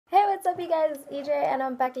What's up you guys, it's EJ and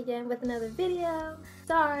I'm back again with another video.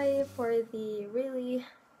 Sorry for the really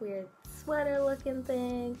weird sweater looking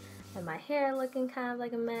thing and my hair looking kind of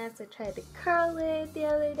like a mess. I tried to curl it the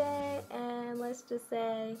other day and let's just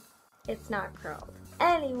say it's not curled.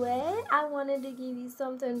 Anyway, I wanted to give you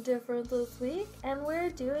something different this week and we're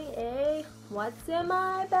doing a what's in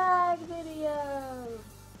my bag video.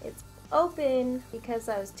 It's open because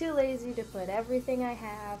I was too lazy to put everything I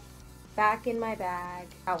have back in my bag.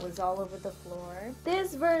 I was all over the floor.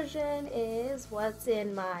 This version is what's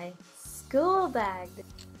in my school bag.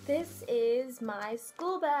 This is my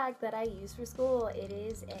school bag that I use for school. It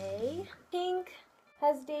is a pink,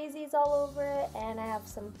 has daisies all over it, and I have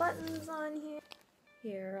some buttons on here.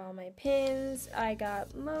 Here are all my pins. I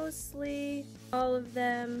got mostly all of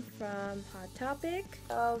them from Hot Topic.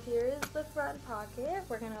 So here is the front pocket.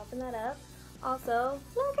 We're gonna open that up. Also,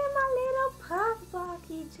 look at my little puff ball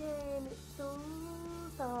keychain. It's so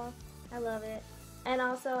soft. I love it. And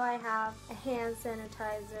also I have a hand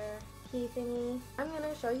sanitizer key thingy. I'm going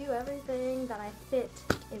to show you everything that I fit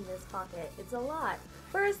in this pocket. It's a lot.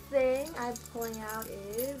 First thing I'm pulling out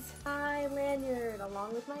is my lanyard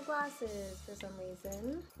along with my glasses for some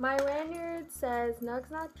reason. My lanyard says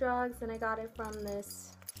Nugs Not Drugs and I got it from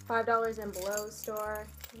this $5 and below store.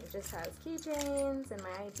 It just has keychains and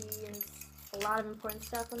my ID and a lot of important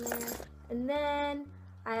stuff on there. And then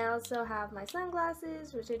I also have my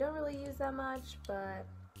sunglasses, which I don't really use that much, but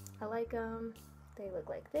I like them. They look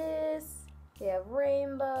like this. They have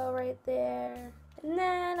rainbow right there. And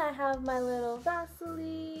then I have my little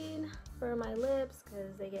Vaseline for my lips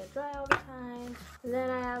because they get dry all the time. And then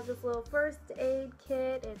I have this little first aid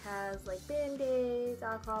kit. It has like band-aids,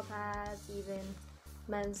 alcohol pads, even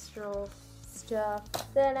menstrual stuff.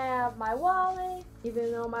 Then I have my wallet.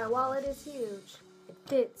 Even though my wallet is huge, it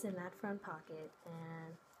fits in that front pocket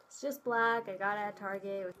and it's just black. I got it at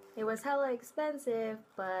Target. It was hella expensive,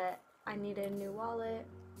 but I needed a new wallet.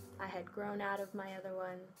 I had grown out of my other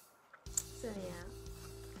one, so yeah.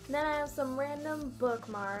 Then I have some random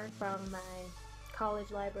bookmark from my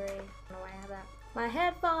college library. I don't know why I have that. My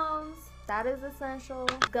headphones, that is essential.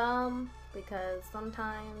 Gum, because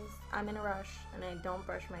sometimes I'm in a rush and I don't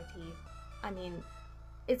brush my teeth. I mean,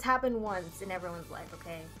 it's happened once in everyone's life,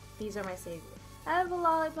 okay? These are my saviors. I have a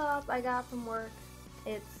lollipop I got from work.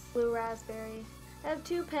 It's blue raspberry. I have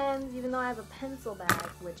 2 pens, even though I have a pencil bag,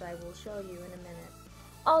 which I will show you in a minute.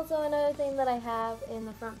 Also, another thing that I have in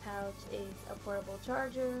the front pouch is a portable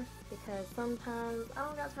charger, because sometimes I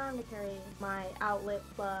don't got time to carry my outlet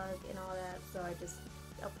plug and all that, so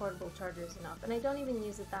a portable charger is enough. And I don't even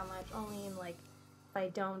use it that much, only in like, if I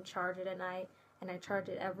don't charge it at night, and I charge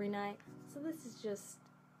it every night, so this is just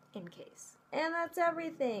in case. And that's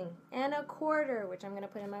everything. And a quarter, which I'm going to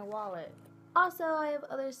put in my wallet. Also, I have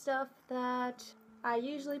other stuff that I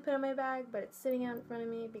usually put in my bag, but it's sitting out in front of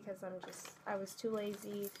me because I was too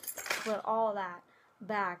lazy to put all that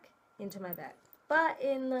back into my bag. But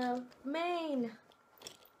in the main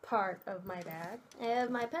part of my bag, I have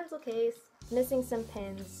my pencil case, missing some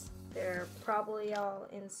pins. They're probably all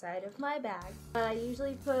inside of my bag. But I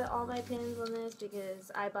usually put all my pins on this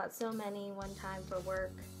because I bought so many one time for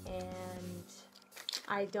work and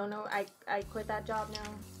I don't know, I quit that job now,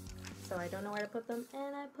 so I don't know where to put them,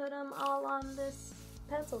 and I put them all on this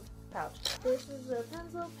pencil pouch. This is a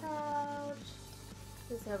pencil pouch.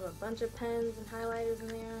 Just have a bunch of pens and highlighters in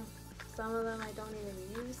there. Some of them I don't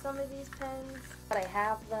even use some of these pens, but I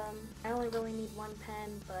have them. I only really need 1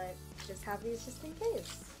 pen, but just have these just in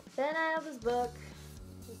case. Then I have this book.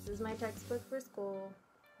 This is my textbook for school.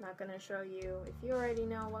 Not gonna show you. If you already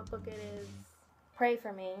know what book it is, pray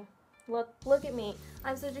for me. Look at me.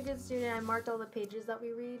 I'm such a good student. I marked all the pages that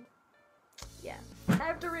we read. Yeah. I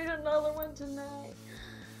have to read another one tonight.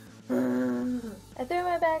 I threw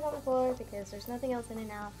my bag on the floor because there's nothing else in it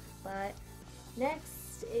now. But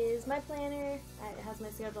next is my planner. It has my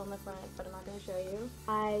schedule on the front, but I'm not going to show you.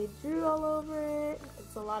 I drew all over it.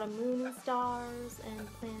 It's a lot of moon and stars and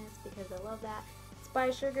planets because I love that. It's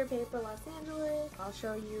by Sugar Paper Los Angeles. I'll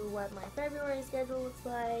show you what my February schedule looks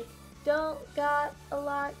like. Don't got a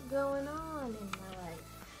lot going on in my life.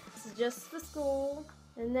 This is just for school.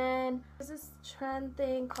 And then there's this trend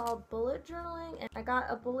thing called bullet journaling, and I got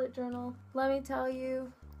a bullet journal. Let me tell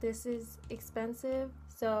you, this is expensive,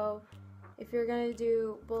 so if you're gonna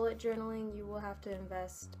do bullet journaling, you will have to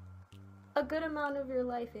invest a good amount of your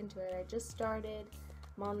life into it. I just started.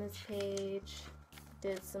 I'm on this page,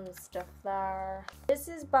 did some stuff there. This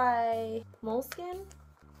is by Moleskine.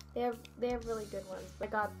 They have really good ones. I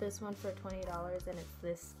got this one for $20 and it's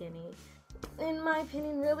this skinny. In my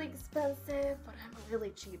opinion, really expensive, but I'm a really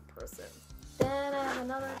cheap person. Then I have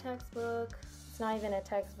another textbook. It's not even a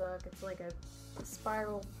textbook, it's like a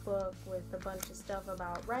spiral book with a bunch of stuff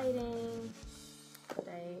about writing that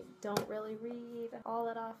I don't really read all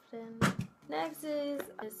that often. Next is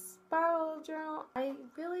a spiral journal. I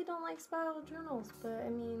really don't like spiral journals, but I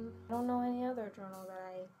mean, I don't know any other journal that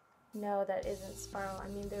I know that isn't spiral. I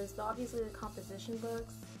mean, there's obviously the composition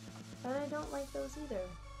books, but I don't like those either.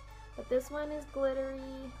 But this one is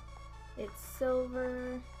glittery, it's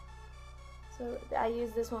silver, so I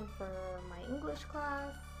use this one for my English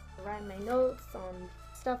class. I write my notes on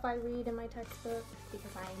stuff I read in my textbook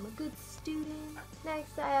because I am a good student.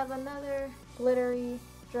 Next, I have another glittery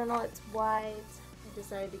journal. It's white. I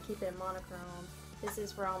decided to keep it monochrome. This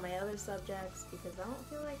is for all my other subjects because I don't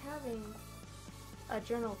feel like having a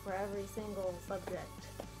journal for every single subject.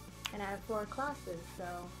 And I have 4 classes, so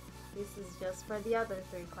this is just for the other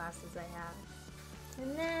 3 classes I have.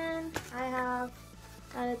 And then I have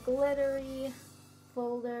a glittery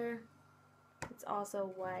folder. It's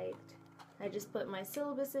also white. I just put my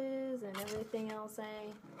syllabuses and everything else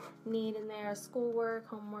I need in there, schoolwork,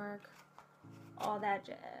 homework, all that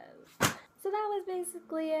jazz. So that was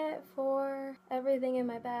basically it for everything in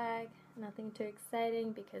my bag. Nothing too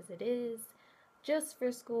exciting because it is just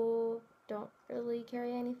for school. Don't really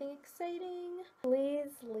carry anything exciting.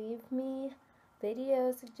 Please leave me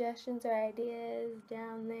video suggestions or ideas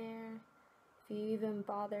down there. If you even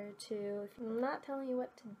bother to. If I'm not telling you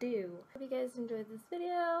what to do. Hope you guys enjoyed this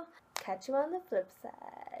video. Catch you on the flip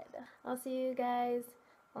side. I'll see you guys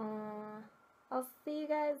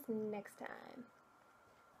next time.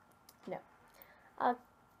 No.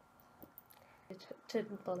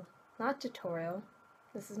 Not tutorial.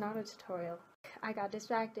 This is not a tutorial. I got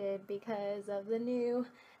distracted because of the new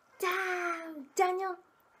Daniel,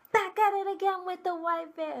 back at it again with the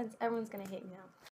white vans. Everyone's gonna hate me now.